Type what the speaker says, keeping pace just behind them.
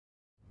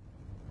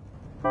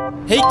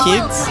Hey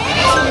kids!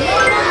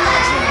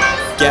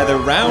 Gather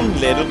round,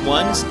 little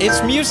ones,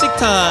 it's music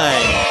time!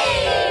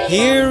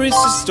 Here is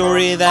the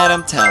story that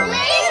I'm telling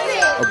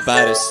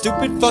about a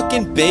stupid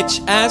fucking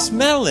bitch-ass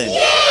melon. Go,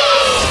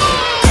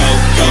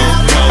 go,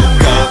 go,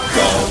 go,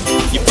 go,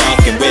 you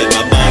fucking with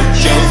my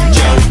mojo,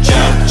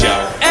 jo.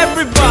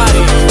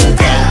 Everybody!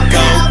 Go,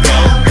 go, go,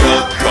 go,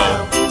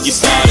 go, you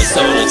started,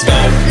 so let's go,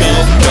 go,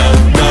 go,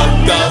 go,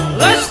 go.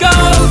 Let's go!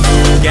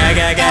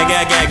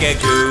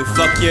 Goo.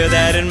 Fuck your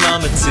dad and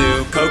mama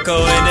too.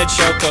 Coco in a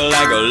choco,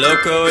 I go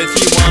loco if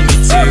you want me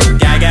to.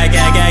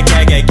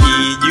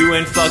 Gee. You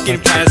ain't fucking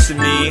passing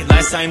me.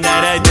 Last time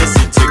that I dissed,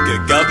 you took a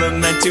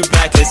government to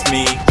blacklist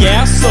me.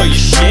 Yeah, I saw your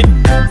shit.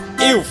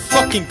 Ew,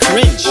 fucking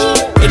cringe.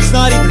 It's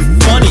not even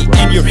funny,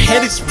 and your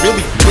head is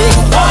really big.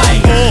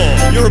 Why?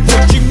 You're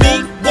approaching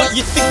me? What,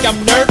 you think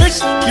I'm nervous?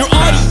 Your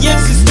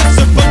audience is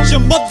just a bunch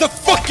of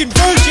motherfucking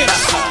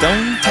virgins.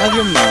 Don't tell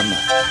your mama.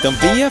 Don't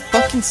be a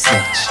fucking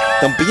snitch.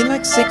 Don't be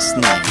like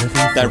 6ix9ine,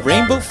 that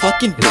rainbow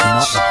fucking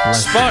bitch.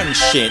 Spartan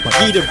shit,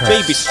 eat a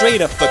baby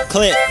straight off a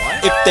cliff.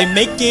 If they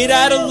make it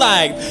out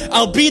alive,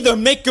 I'll be their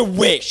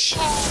make-a-wish. Go,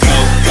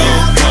 go,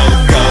 go,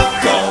 go,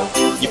 go,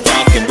 you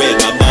fucking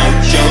with my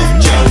mojo,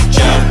 jo.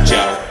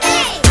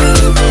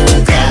 Go,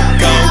 go,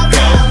 go,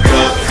 go,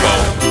 go,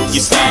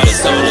 you started,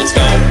 so let's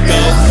go,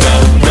 go, go,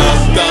 go,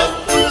 go.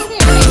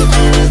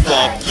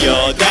 Fuck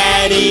your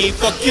daddy,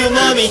 fuck your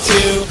mommy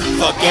too.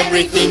 Fuck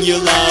everything you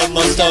love,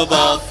 most of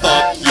all,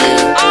 fuck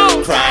you.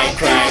 Cry,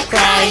 cry,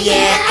 cry,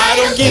 yeah, I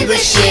don't give a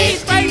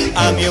shit.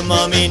 I'm your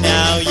mommy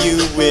now,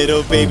 you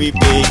widow baby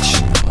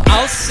bitch.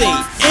 I'll say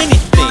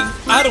anything,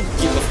 I don't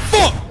give a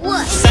fuck.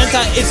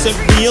 Santa isn't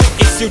real,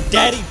 it's your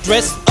daddy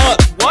dressed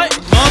up. What?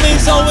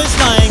 Mommy's always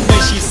lying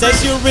when she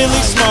says you're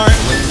really smart.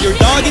 Your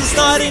dog is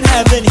not in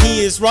heaven,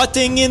 he is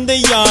rotting in the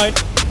yard.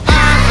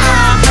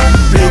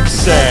 Big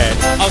sad.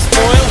 I'll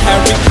spoil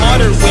Harry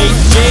Potter, wait,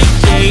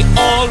 JJ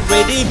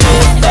already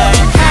did that.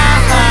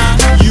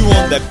 You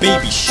on that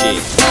baby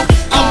shit.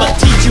 I'ma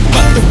teach you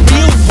about the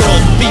real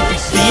world, baby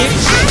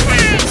bitch.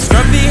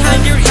 Scrub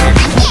behind your ear,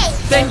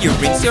 then you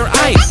rinse your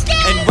eyes.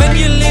 And when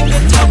you leave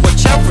the town,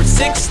 watch out for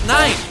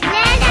 6ix9ine. A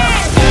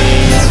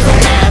is for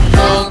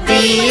apple,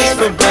 B is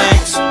for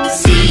blacks,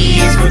 C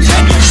is for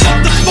can you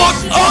shut the fuck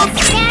up?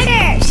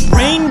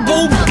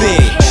 Rainbow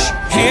bitch,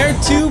 hair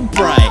too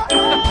bright.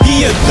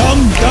 Be a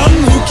dumb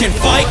who can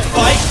fight.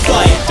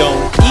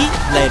 Don't eat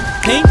lead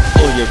paint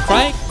or you'll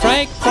cry.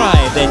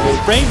 Then your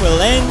brain will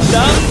end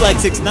up like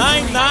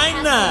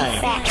 6ix9ine.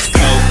 Go,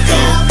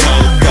 go, go,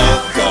 go,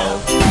 go,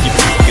 you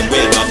fucking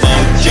with my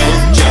mojo,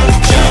 jo.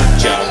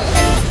 Go,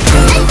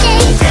 go,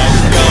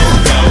 go,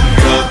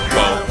 go,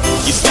 go,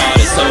 you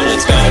started, so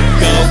let's go,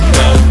 go,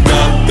 go,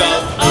 go, go.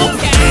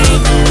 Okay.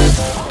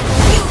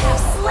 You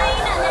have slain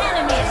an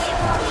enemy.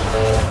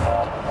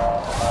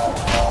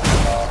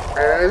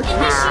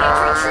 Initiate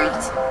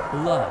retreat.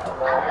 Blood.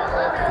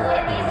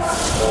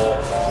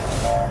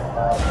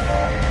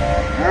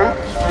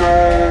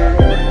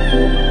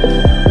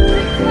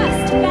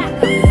 Request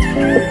backup.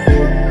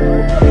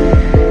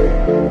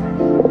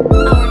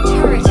 Our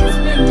turret has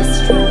been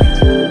destroyed.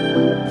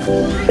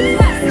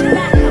 Request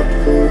backup.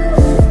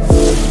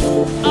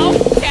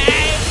 Okay.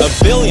 A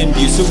billion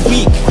views a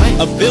week,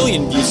 a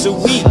billion views a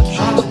week.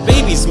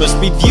 Babies must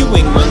be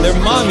viewing when their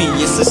mommy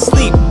is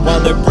asleep, while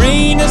their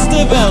brain is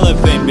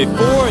developing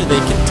before they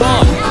can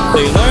talk.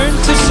 They learn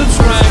to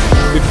subscribe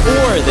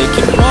before they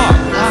can walk.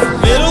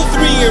 Middle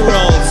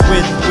 3-year-olds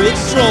with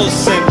withdrawal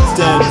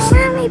symptoms.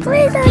 Mommy,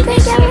 please don't take me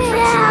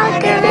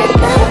out.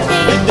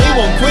 And they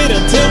won't quit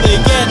until they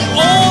get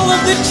all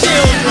of the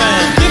children.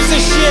 Gives a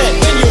shit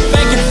when you're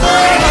begging for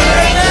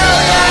 100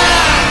 million.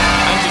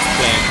 I'm just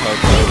playing,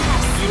 Coco.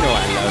 You know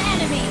I love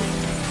you.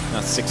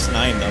 Not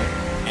 6ix9ine though.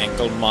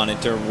 Ankle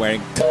monitor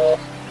wearing.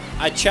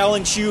 I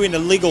challenge you in a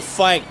legal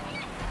fight.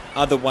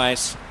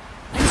 Otherwise,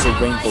 use a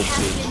rainbow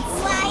bitch.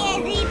 Why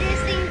is he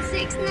dissing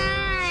 6ix9ine?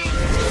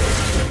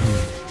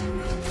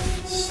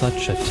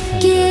 Such a tender.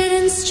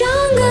 Getting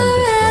stronger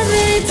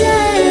every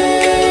day.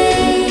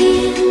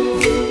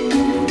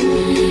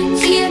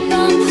 Keep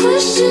on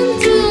pushing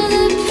through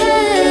the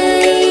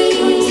pain.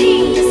 Your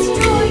team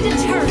destroyed a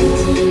turret.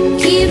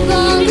 Keep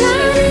on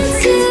grinding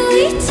till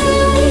we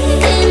die.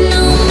 Ain't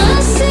no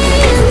mercy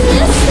in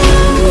this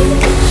life.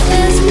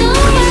 There's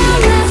nowhere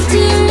left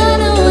to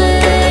run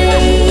away.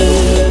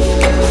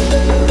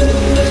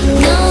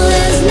 No,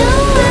 there's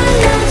nowhere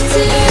left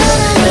to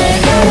run away.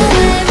 Run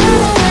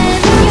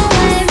away,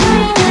 run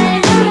away, run away, run away, run away,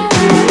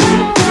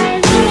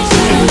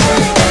 run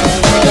away.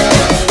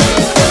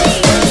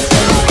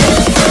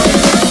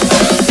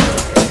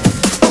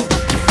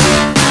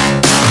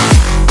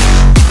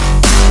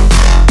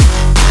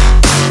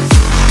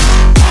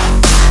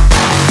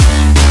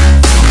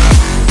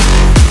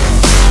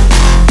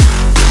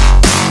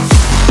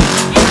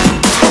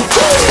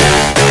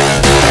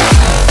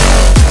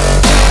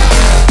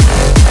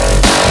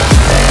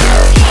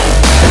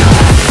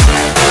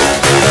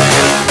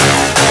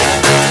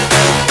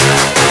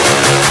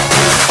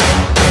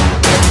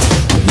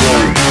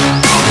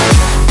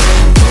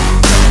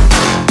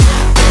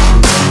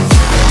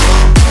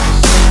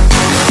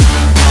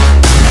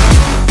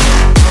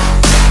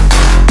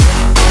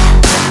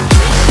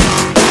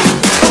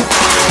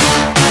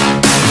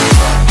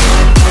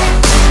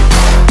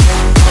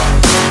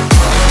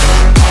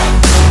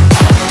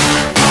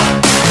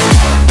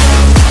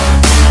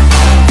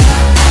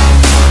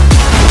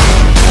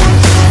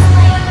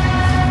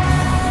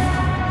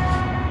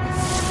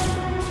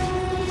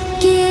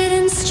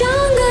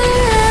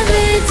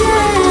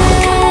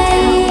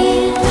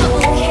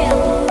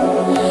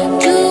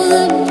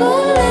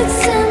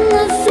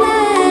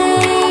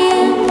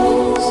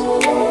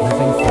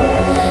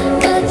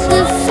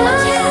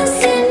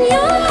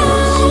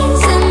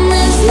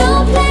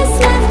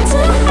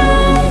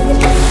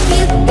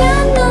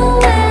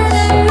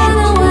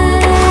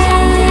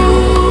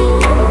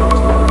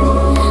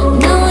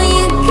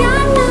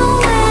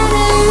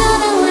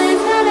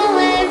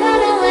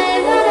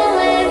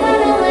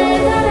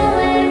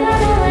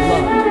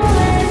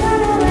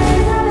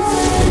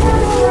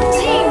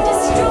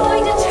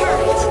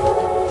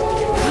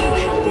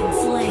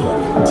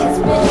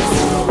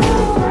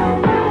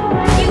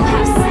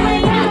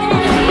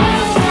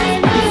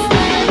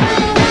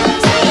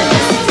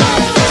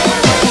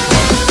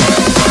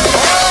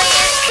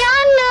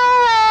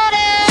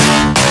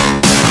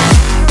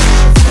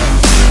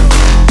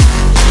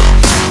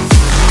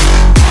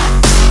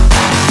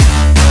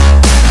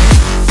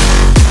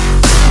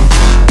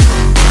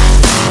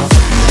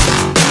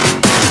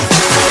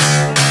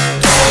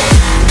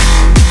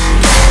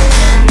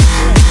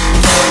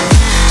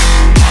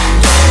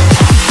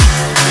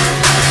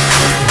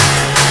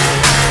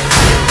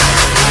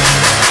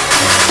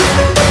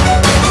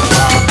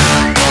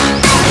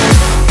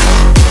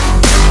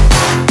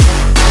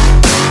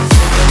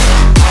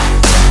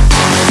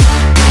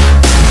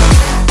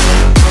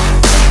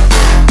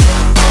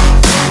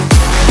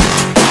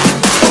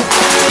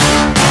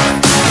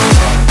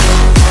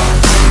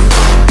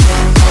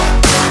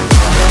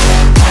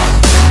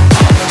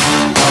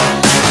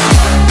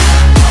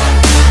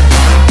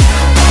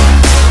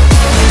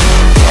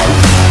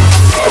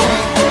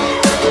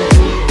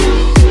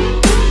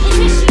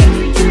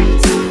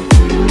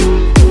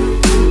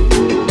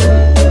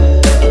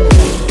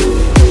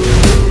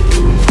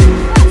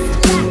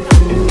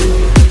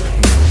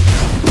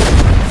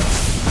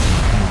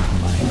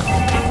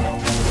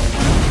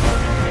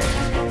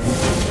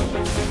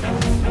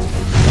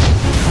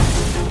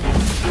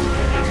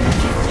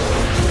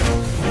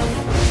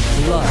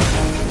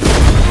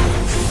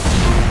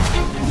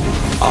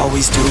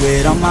 Always do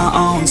it on my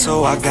own,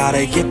 so I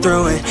gotta get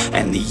through it.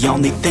 And the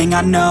only thing I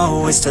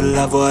know is to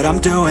love what I'm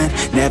doing.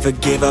 Never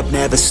give up,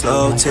 never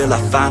slow, till I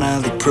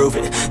finally prove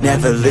it.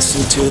 Never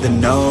listen to the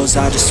no's,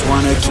 I just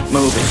wanna keep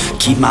moving.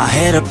 Keep my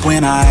head up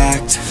when I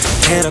act,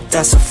 head up,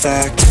 that's a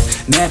fact.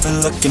 Never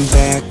looking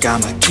back,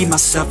 I'ma keep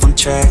myself on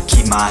track.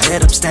 Keep my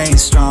head up, staying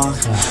strong,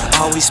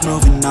 always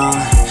moving on.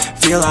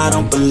 Feel I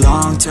don't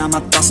belong, tell my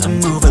thoughts to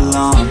move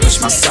along.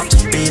 Push myself to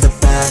be the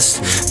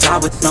best, die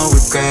with no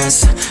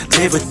regrets.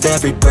 Live with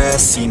every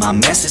breath, see my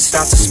message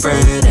start to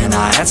spread. And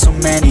I had so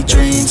many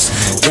dreams,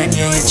 then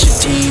you hit your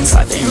teens.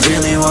 Life ain't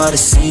really what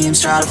it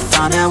seems, try to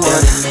find out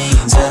what it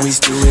means. Always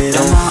do it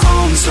on my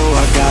own, so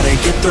I gotta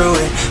get through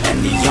it.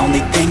 And the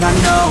only thing I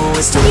know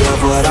is to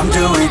love what I'm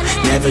doing.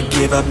 Never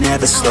give up,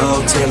 never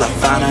slow, till I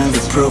finally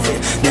prove it.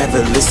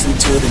 Never listen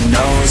to the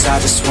no's, I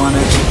just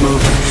wanna keep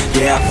moving.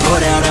 Yeah, I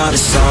put out all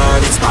this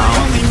art, it's my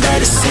only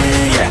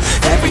medicine. Yeah,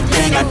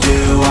 everything I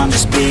do, I'm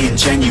just being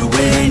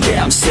genuine.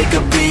 Yeah, I'm sick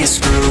of being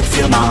screwed,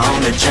 feel my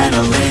own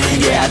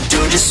adrenaline. Yeah, I do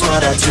just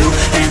what I do,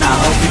 and I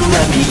hope you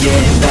let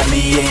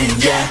me in,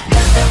 yeah.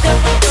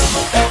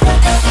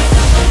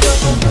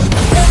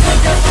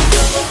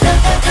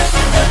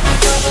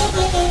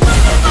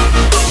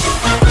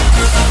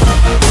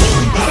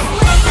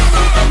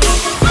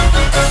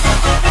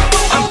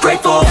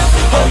 Grateful,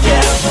 oh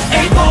yeah,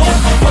 able,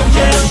 oh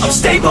yeah, I'm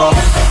stable,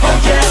 oh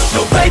yeah,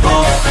 no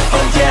label,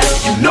 oh yeah,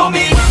 you know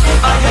me,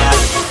 I have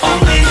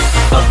only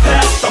a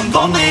path, I'm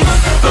lonely,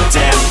 but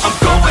damn, I'm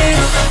going to win.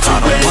 I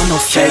don't want no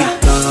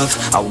fake love,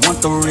 I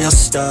want the real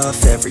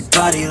stuff.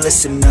 Everybody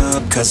listen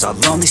up, cause I'll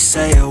only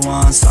say it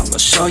once. I'm gonna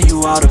show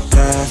you all the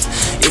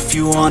path, if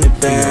you want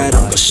it bad.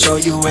 I'm gonna show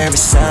you where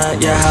it's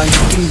at, yeah, how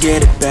you can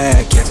get it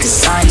back. Yeah,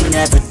 cause I ain't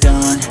never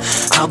done,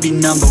 I'll be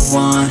number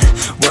one.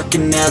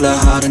 Working hella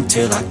hard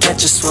until I get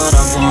just what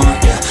I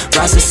want, yeah.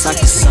 Rises like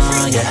the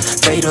sun, yeah,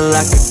 fatal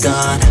like a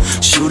gun.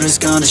 Shooter's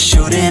gonna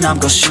shoot and I'm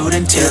gonna shoot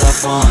until I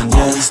won,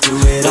 yeah. Always do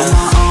it on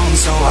my own,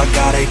 so I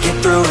gotta get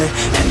through it.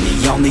 And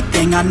the only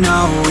thing I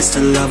know is to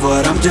love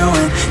what I'm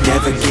doing.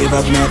 Never give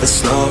up, never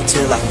slow,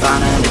 till I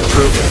finally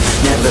prove it.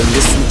 Never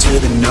listen to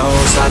the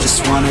no's, I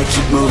just wanna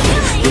keep moving.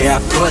 Yeah,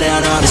 I put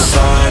out all this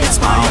art, it's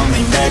my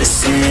only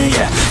medicine.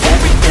 Yeah,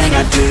 everything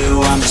I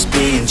do, I'm just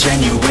being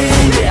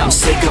genuine. Yeah, I'm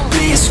sick of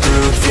being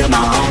screwed, feel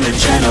my own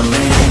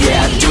adrenaline.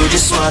 Yeah, I do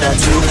just what I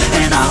do,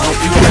 and I hope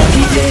you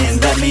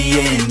let me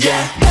in,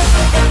 yeah.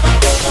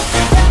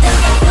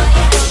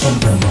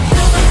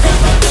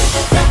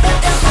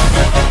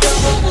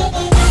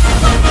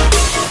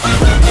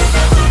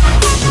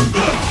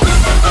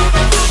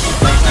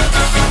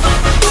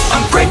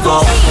 I'm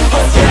grateful,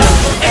 oh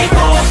yeah,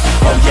 able,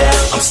 oh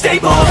yeah, I'm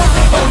stable,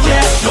 oh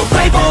yeah, no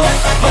label,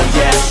 oh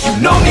yeah,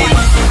 you know me,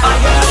 I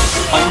have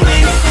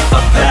only a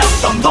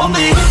path, I'm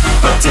lonely,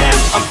 but damn,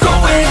 I'm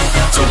going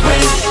to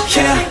win,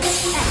 yeah.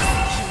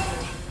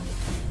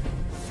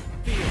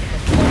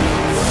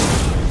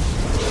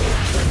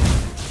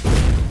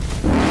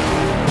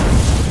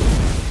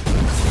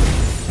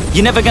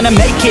 You're never gonna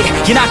make it,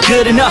 you're not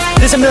good enough.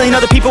 There's a million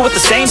other people with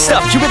the same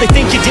stuff. You really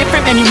think you're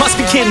different? Man, you must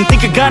be kidding.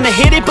 Think you're gonna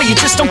hit it, but you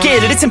just don't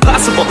get it. It's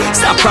impossible, it's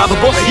not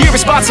probable, you're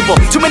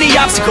irresponsible. Too many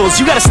obstacles,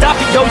 you gotta stop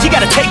it, yo. You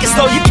gotta take it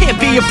slow, you can't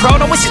be a pro.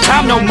 Don't waste your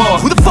time no more.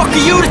 Who the fuck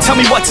are you to tell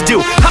me what to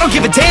do? I don't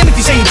give a damn if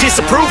you say you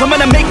disapprove. I'm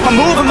gonna make my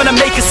move, I'm gonna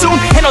make it soon.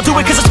 And I'll do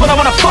it cause it's what I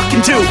wanna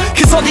fucking do.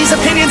 Cause all these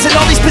opinions and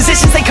all these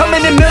positions, they come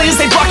in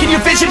millions, they blocking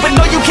your vision. But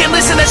no, you can't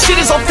listen, that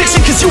shit is all fiction.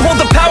 Cause you hold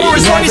the power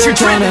as long as you're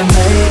dreaming.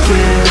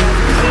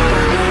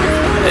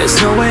 There's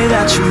no way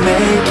that you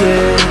make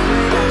it.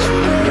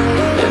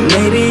 And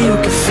maybe you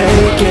can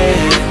fake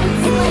it,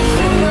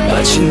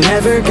 but you're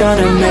never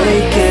gonna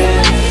make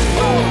it.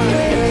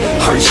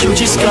 Are you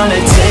just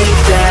gonna take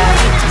that?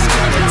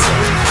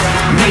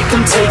 Make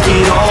them take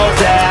it all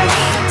back.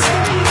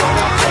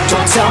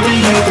 Don't tell me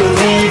you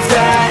believe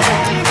that.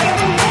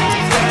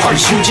 Are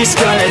you just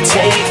gonna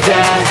take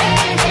that?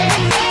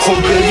 Or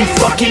will you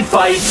fucking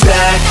fight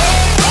back?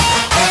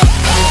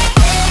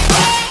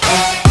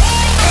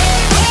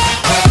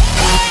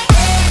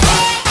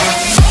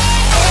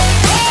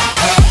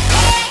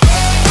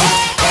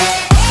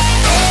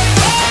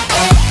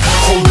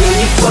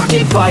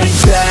 Fight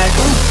back.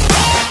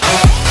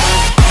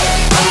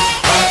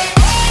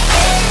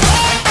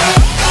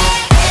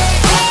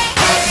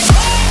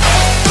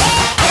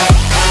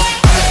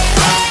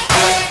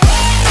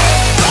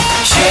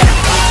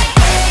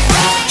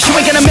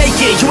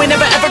 You ain't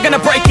never ever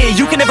gonna break it.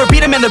 You can never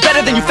beat them and they're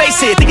better than you,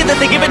 face it. Thinking that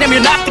they give a damn,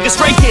 you're not, think a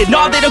straight kid.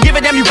 No, they don't give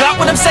a damn, you got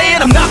what I'm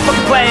saying? I'm not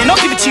fucking playing, I'll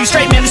give it to you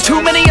straight, man. There's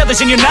too many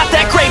others and you're not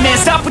that great, man.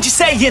 Stop what you're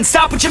saying,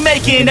 stop what you're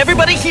making.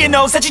 Everybody here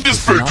knows that you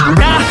just fake it.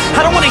 Nah,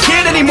 I don't wanna hear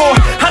it anymore,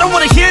 I don't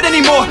wanna hear it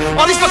anymore.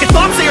 All these fucking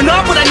thoughts, they are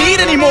not what I need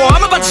anymore.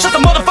 I'm about to shut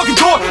the motherfucking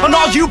door on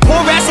all you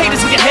poor ass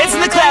haters with your heads in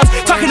the clouds,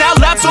 talking out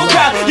loud so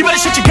proud. You better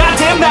shut your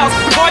goddamn mouth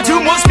before I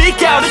do more speak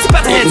out. It's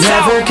about to head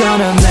south. Never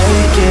gonna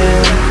make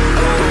it.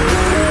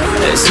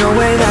 There's no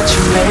way that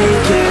you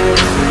make it.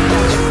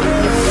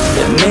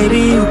 And maybe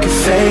you can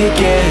fake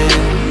it,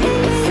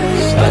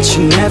 but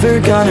you're never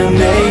gonna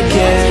make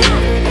it.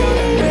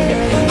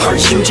 Are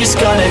you just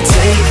gonna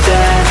take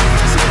that?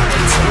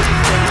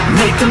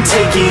 Make them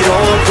take it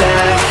all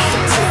back.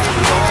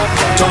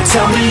 Don't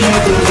tell me you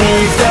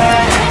believe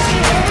that.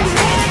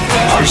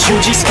 Are you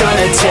just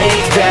gonna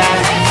take that?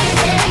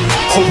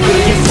 Or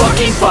will you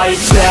fucking fight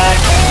back?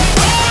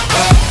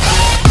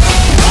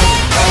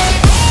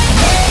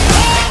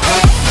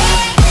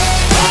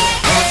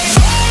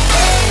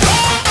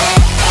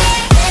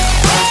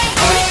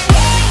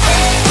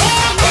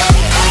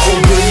 Or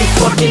will you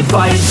fucking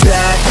fight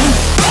back?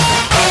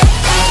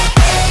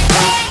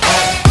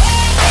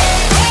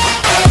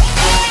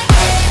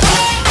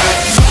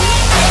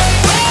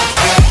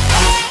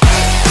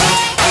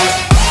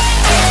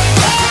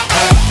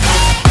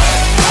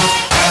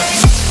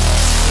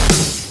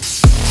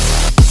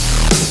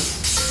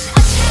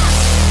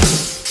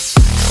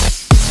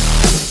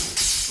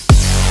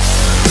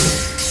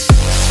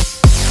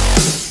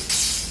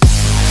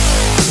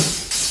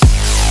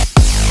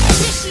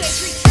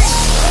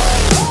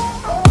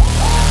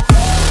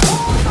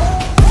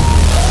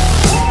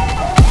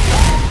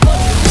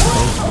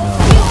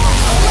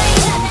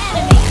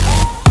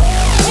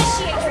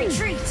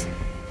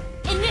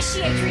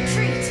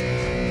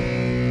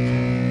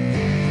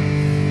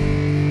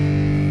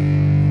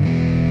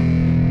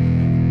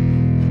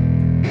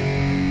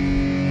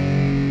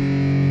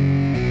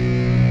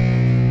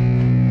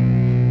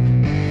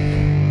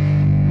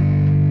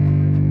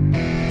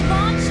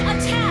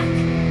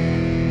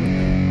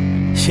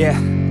 Yeah,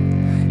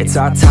 it's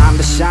our time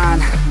to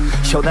shine.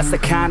 Yo, that's the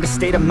kind of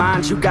state of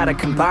mind you gotta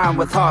combine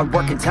with hard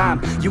work and time.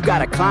 You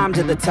gotta climb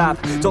to the top.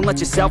 Don't let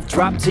yourself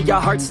drop till your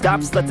heart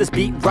stops. Let this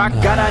beat rock.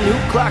 Got a new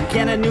clock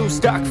and a new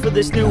stock for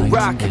this new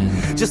rock.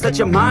 Just let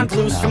your mind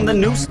loose from the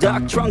new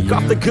stock. Drunk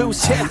off the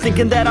goose, yeah,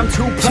 thinking that I'm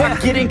too pop.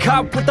 Getting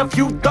caught with a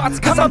few thoughts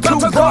cause I'm too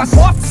lost.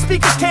 Off, the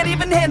speakers can't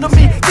even handle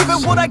me.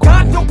 Giving what I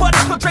got,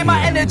 nobody's gonna drain my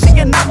energy.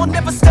 And I will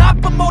never stop,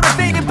 I'm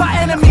motivated by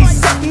enemies.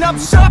 Setting up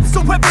shop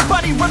so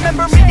everybody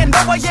remember me. And no,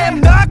 I am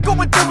not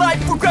going through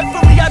life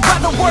regretfully. I'd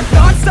rather work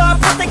non-stop,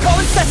 what they call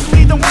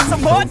incessantly, than want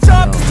some more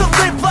job just to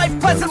live life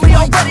pleasantly.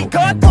 Already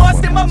got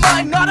lost in my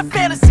mind, not a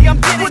fantasy, I'm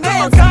getting with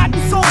a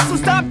forgotten soul, so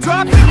stop,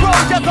 drop, and roll.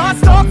 You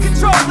lost all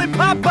control and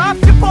pop off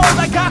your ball.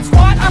 I got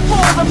squat, I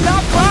fall, I'm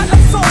not bought,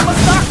 I'm sold. My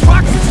stock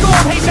rocks and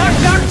gold. Hey, knock,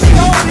 knock, she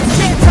on this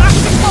shit,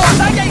 toxic balls.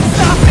 I ain't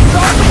stopping,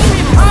 dog, we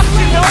keep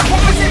opting on.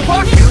 What was it,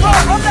 rock and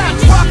roll? I'm not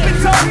dropping,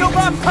 dog, no,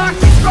 my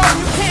pocket's strong.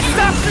 You can't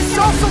stop the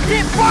show, so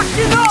get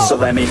rockin' on. So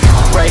let me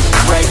break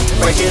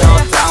it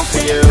all down for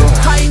you.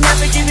 I ain't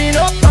never giving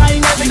up, I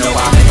ain't never giving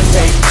up.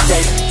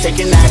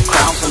 Taking that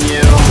crown from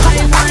you. I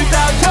ain't worried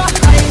about you,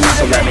 I ain't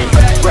never. So let me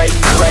break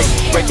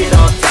it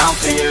all down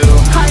for you.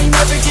 I ain't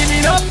never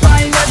giving up,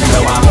 I ain't never.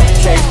 No, I'm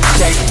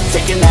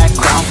taking that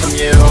crown from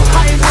you.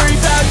 I ain't worried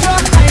about you,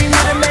 I ain't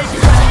never make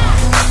it.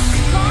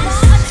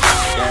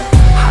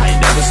 I ain't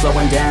never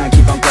slowing down,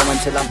 keep on going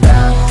till I'm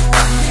down.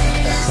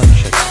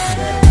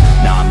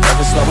 No, I'm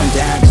never slowing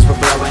down, cause we're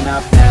blowing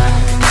up now.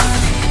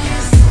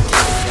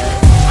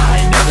 I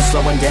ain't never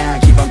slowing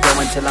down, keep on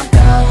going till I'm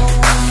down.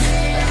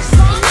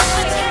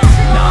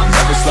 No, I'm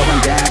never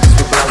slowing down, cause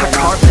we're blowing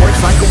up.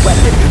 Words like a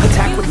weapon,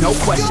 attack with no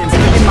questions.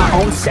 In my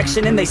own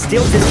section and they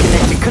still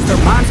disconnected, cause their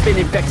mind's been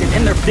infected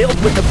and they're filled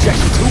with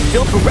objections. Too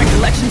filled with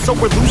recollection, so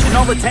we're losing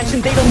all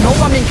attention. They don't know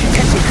I'm in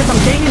contention, cause I'm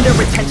gaining their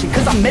attention,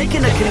 cause I'm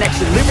making a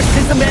connection.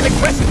 Lyricism and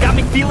aggression got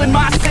me feeling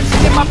my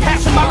ascension. In my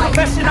passion, my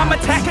profession, I'm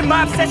attacking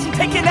my obsession,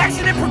 taking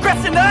action and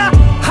progressing.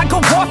 I go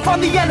off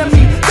on the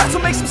enemy, that's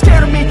what makes them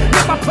scared of me.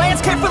 Make my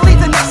plans carefully,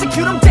 then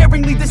execute them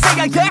daringly. They say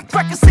I act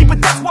recklessly,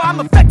 but that's why I'm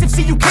effective.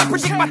 See, you can't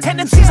predict my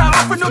tendencies, I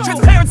offer no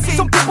transparency.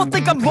 Some people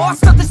think I'm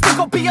lost, others think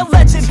I'll be a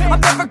legend. I'm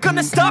never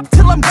gonna stop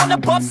till I'm one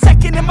above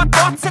second. And my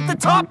thoughts at the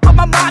top, but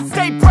my mind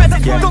stay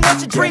present. Don't let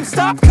your dreams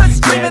stop, cause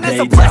dreaming is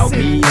a blessing.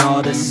 They tell me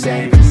all the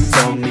same,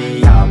 told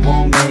me I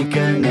won't make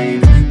a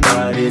name,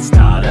 but it's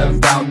not